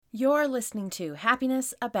You're listening to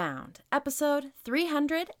Happiness Abound, episode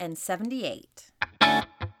 378.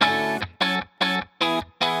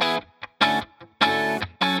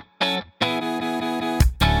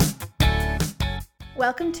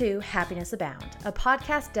 Welcome to Happiness Abound, a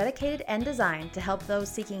podcast dedicated and designed to help those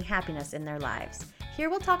seeking happiness in their lives. Here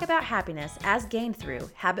we'll talk about happiness as gained through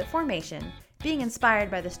habit formation, being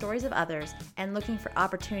inspired by the stories of others, and looking for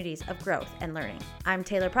opportunities of growth and learning. I'm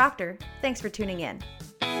Taylor Proctor. Thanks for tuning in.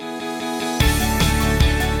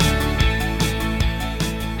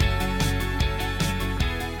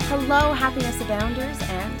 Hello, Happiness Abounders,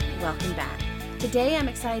 and welcome back. Today, I'm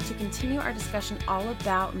excited to continue our discussion all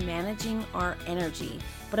about managing our energy,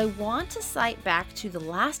 but I want to cite back to the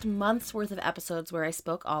last month's worth of episodes where I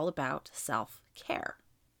spoke all about self-care.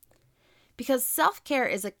 Because self-care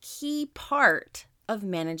is a key part of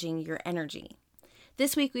managing your energy.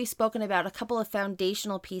 This week, we've spoken about a couple of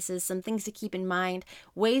foundational pieces, some things to keep in mind,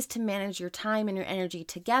 ways to manage your time and your energy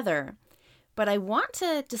together. But I want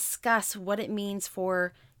to discuss what it means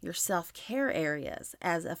for your self-care areas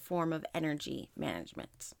as a form of energy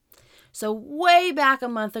management. So way back a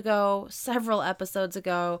month ago, several episodes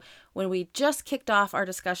ago, when we just kicked off our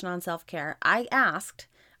discussion on self-care, I asked,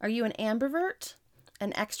 are you an ambivert,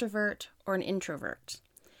 an extrovert, or an introvert?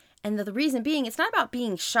 And the reason being, it's not about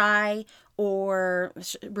being shy or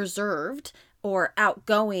reserved or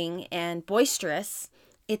outgoing and boisterous.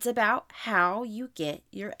 It's about how you get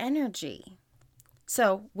your energy.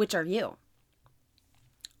 So, which are you?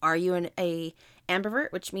 Are you an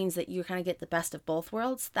ambivert, which means that you kind of get the best of both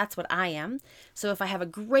worlds? That's what I am. So if I have a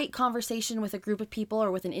great conversation with a group of people or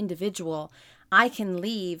with an individual, I can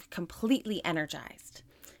leave completely energized.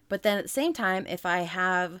 But then at the same time, if I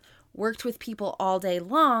have worked with people all day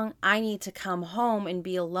long, I need to come home and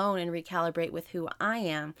be alone and recalibrate with who I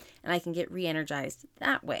am, and I can get re-energized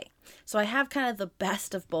that way. So I have kind of the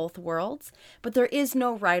best of both worlds, but there is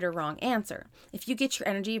no right or wrong answer. If you get your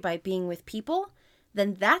energy by being with people,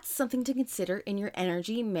 then that's something to consider in your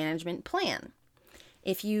energy management plan.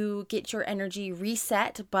 If you get your energy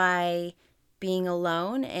reset by being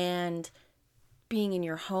alone and being in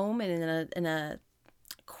your home and in a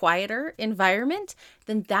quieter environment,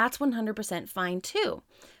 then that's 100% fine too.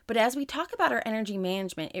 But as we talk about our energy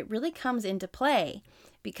management, it really comes into play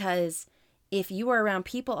because if you are around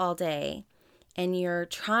people all day and you're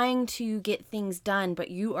trying to get things done,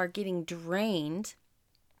 but you are getting drained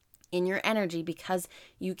in your energy because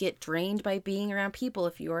you get drained by being around people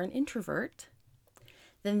if you are an introvert,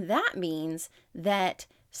 then that means that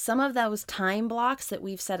some of those time blocks that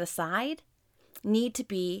we've set aside need to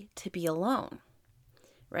be alone,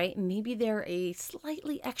 right? Maybe they're a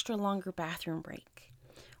slightly extra longer bathroom break,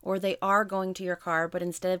 or they are going to your car, but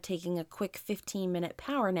instead of taking a quick 15-minute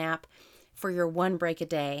power nap for your one break a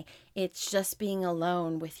day, it's just being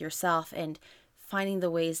alone with yourself and finding the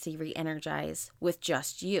ways to re-energize with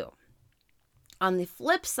just you. On the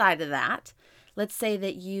flip side of that, let's say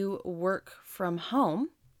that you work from home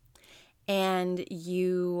and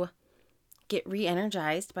you get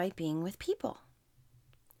re-energized by being with people.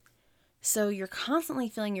 So you're constantly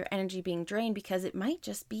feeling your energy being drained because it might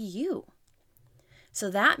just be you. So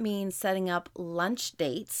that means setting up lunch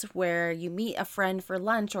dates where you meet a friend for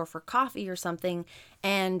lunch or for coffee or something,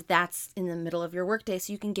 and that's in the middle of your workday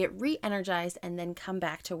so you can get re-energized and then come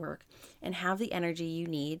back to work and have the energy you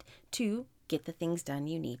need to get the things done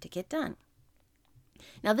you need to get done.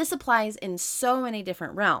 Now, this applies in so many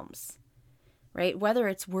different realms, right? Whether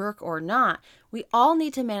it's work or not, we all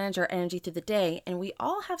need to manage our energy through the day, and we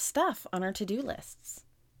all have stuff on our to-do lists.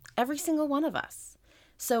 Every single one of us.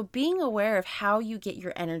 So being aware of how you get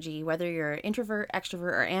your energy, whether you're an introvert,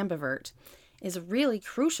 extrovert, or ambivert, is really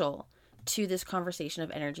crucial to this conversation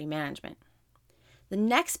of energy management. The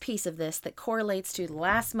next piece of this that correlates to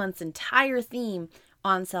last month's entire theme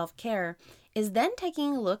on self-care is then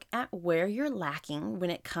taking a look at where you're lacking when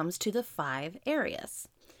it comes to the 5 areas.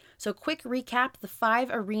 So quick recap, the 5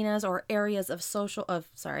 arenas or areas of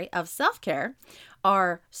self-care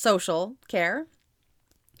are social care,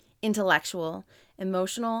 intellectual,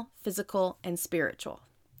 emotional, physical, and spiritual,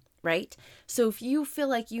 right? So if you feel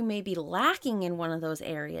like you may be lacking in one of those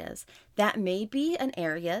areas, that may be an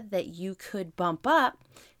area that you could bump up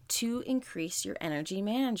to increase your energy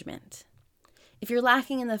management. If you're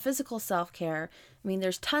lacking in the physical self-care,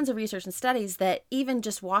 there's tons of research and studies that even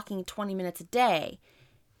just walking 20 minutes a day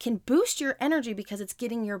can boost your energy because it's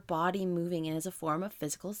getting your body moving and is a form of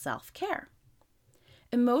physical self-care.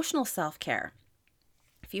 Emotional self-care.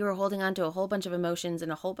 If you were holding on to a whole bunch of emotions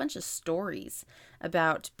and a whole bunch of stories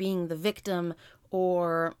about being the victim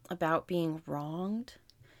or about being wronged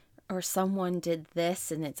or someone did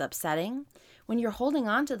this and it's upsetting, when you're holding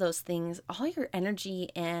on to those things, all your energy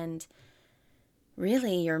and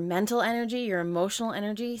really your mental energy, your emotional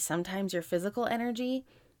energy, sometimes your physical energy,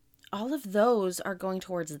 all of those are going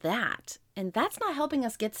towards that. And that's not helping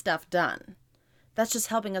us get stuff done. That's just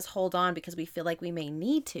helping us hold on because we feel like we may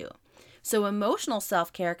need to. So emotional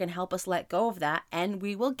self-care can help us let go of that, and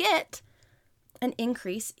we will get an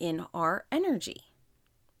increase in our energy.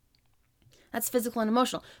 That's physical and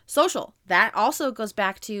emotional. Social, that also goes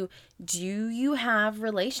back to, do you have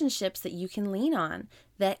relationships that you can lean on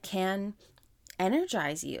that can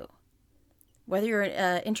energize you? Whether you're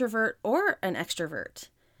an introvert or an extrovert.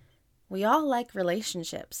 We all like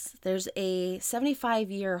relationships. There's a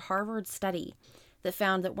 75-year Harvard study that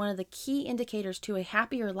found that one of the key indicators to a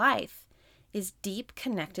happier life is deep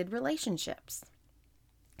connected relationships.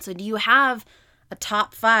 So do you have a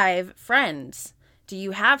top 5 friends? Do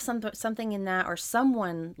you have something in that or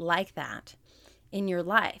someone like that in your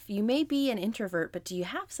life? You may be an introvert, but do you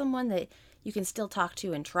have someone that you can still talk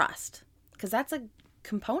to and trust? Because that's a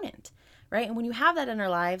component, right? And when you have that in our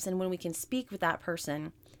lives and when we can speak with that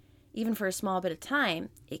person, even for a small bit of time,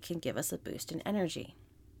 it can give us a boost in energy.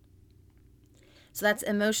 So that's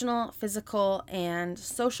emotional, physical, and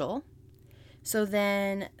social. So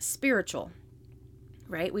then spiritual,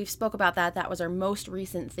 right? We've spoke about that. That was our most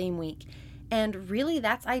recent theme week. And really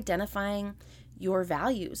that's identifying your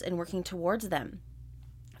values and working towards them.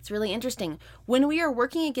 It's really interesting. When we are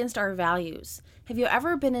working against our values, have you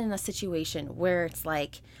ever been in a situation where it's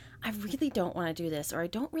like, I really don't want to do this, or I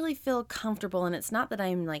don't really feel comfortable, and it's not that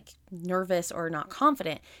I'm like nervous or not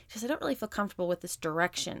confident, it's just I don't really feel comfortable with this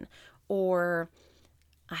direction, or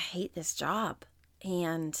I hate this job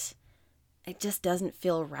and it just doesn't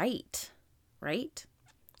feel right?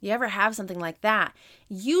 You ever have something like that?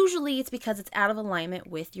 Usually it's because it's out of alignment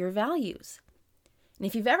with your values. And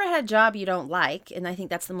if you've ever had a job you don't like, and I think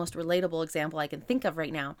that's the most relatable example I can think of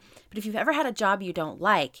right now, but if you've ever had a job you don't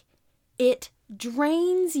like, it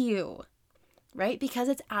drains you, right? Because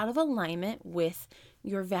it's out of alignment with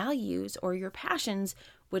your values or your passions,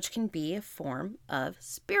 which can be a form of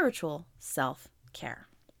spiritual self-care.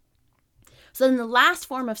 So then the last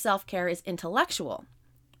form of self-care is intellectual,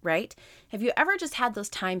 right? Have you ever just had those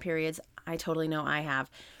time periods, I totally know I have,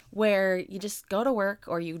 where you just go to work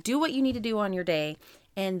or you do what you need to do on your day,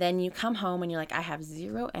 and then you come home and you're like, I have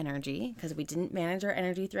zero energy because we didn't manage our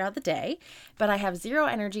energy throughout the day, but I have zero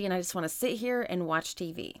energy and I just want to sit here and watch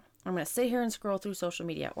TV. I'm going to sit here and scroll through social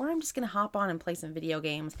media, or I'm just going to hop on and play some video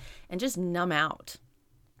games and just numb out,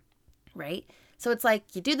 right? So it's like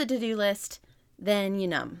you do the to-do list, then you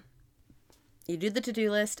numb. You do the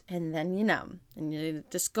to-do list and then you numb, and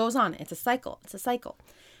it just goes on. It's a cycle.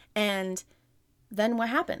 And then what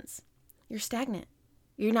happens? You're stagnant.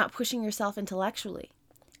 You're not pushing yourself intellectually.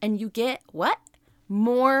 And you get what?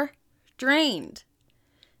 More drained.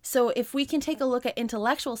 So if we can take a look at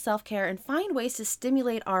intellectual self-care and find ways to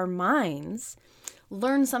stimulate our minds,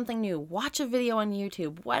 learn something new, watch a video on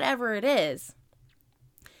YouTube, whatever it is,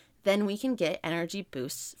 then we can get energy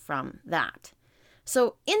boosts from that.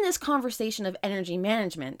 So in this conversation of energy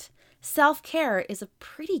management, self-care is a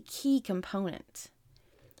pretty key component,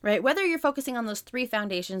 right? Whether you're focusing on those 3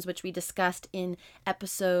 foundations, which we discussed in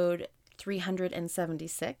episode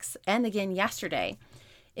 376, and again yesterday,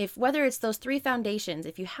 whether it's those 3 foundations,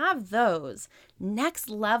 if you have those, next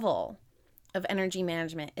level of energy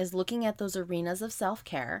management is looking at those arenas of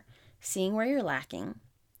self-care, seeing where you're lacking,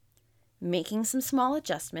 making some small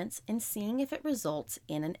adjustments, and seeing if it results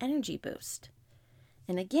in an energy boost.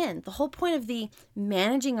 And again, the whole point of the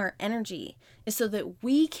managing our energy is so that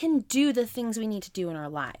we can do the things we need to do in our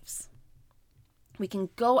lives. We can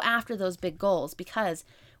go after those big goals because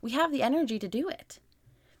we have the energy to do it.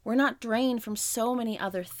 We're not drained from so many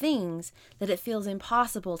other things that it feels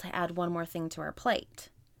impossible to add one more thing to our plate.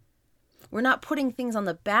 We're not putting things on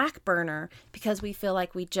the back burner because we feel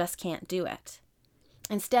like we just can't do it.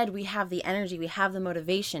 Instead, we have the energy, we have the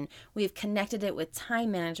motivation, we've connected it with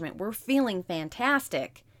time management. We're feeling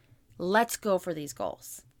fantastic. Let's go for these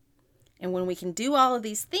goals. And when we can do all of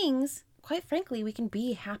these things, quite frankly, we can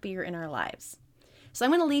be happier in our lives. So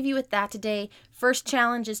I'm going to leave you with that today. First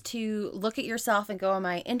challenge is to look at yourself and go, am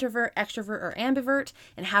I introvert, extrovert, or ambivert?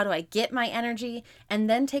 And how do I get my energy? And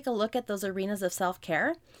then take a look at those arenas of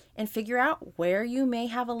self-care and figure out where you may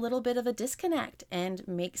have a little bit of a disconnect and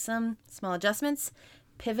make some small adjustments,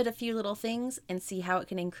 pivot a few little things, and see how it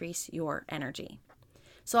can increase your energy.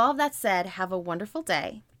 So all of that said, have a wonderful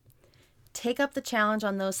day. Take up the challenge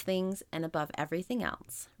on those things, and above everything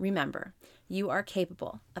else, remember, you are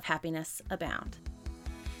capable of happiness abound.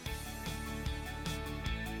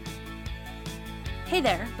 Hey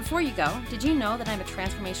there, before you go, did you know that I'm a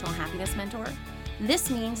transformational happiness mentor? This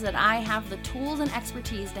means that I have the tools and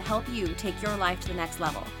expertise to help you take your life to the next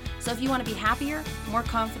level. So if you want to be happier, more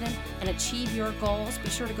confident, and achieve your goals, be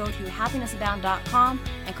sure to go to happinessabound.com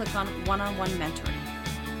and click on one-on-one mentoring.